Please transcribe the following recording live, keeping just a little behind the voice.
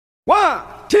1,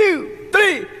 2,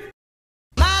 3.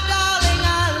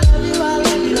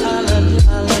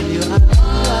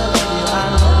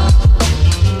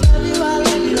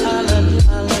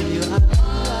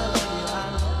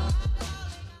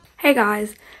 Hey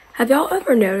guys, have y'all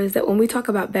ever noticed that when we talk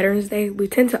about Veterans Day, we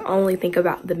tend to only think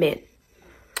about the men?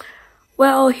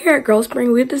 Well, here at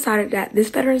Girlspring, we've decided that this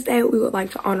Veterans Day, we would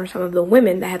like to honor some of the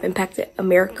women that have impacted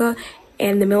America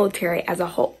and the military as a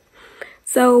whole.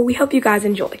 So we hope you guys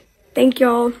enjoy. Thank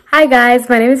y'all. Hi guys,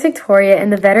 my name is Victoria,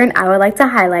 and the veteran I would like to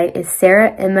highlight is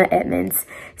Sarah Emma Edmonds.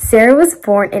 Sarah was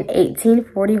born in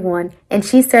 1841, and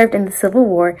she served in the Civil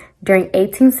War during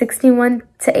 1861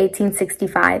 to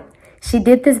 1865. She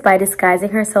did this by disguising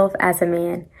herself as a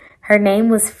man. Her name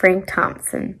was Frank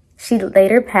Thompson. She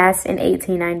later passed in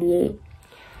 1898.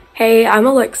 Hey, I'm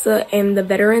Alexa, and the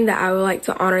veteran that I would like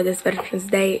to honor this Veterans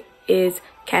Day is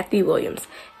Kathy Williams.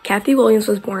 Kathy Williams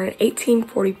was born in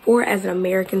 1844 as an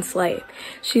American slave.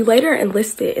 She later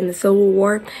enlisted in the Civil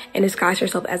War and disguised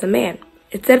herself as a man.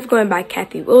 Instead of going by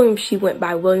Kathy Williams, she went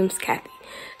by Williams Kathy.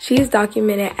 She is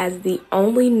documented as the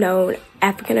only known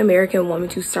African-American woman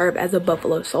to serve as a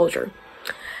Buffalo soldier.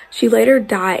 She later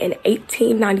died in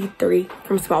 1893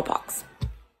 from smallpox.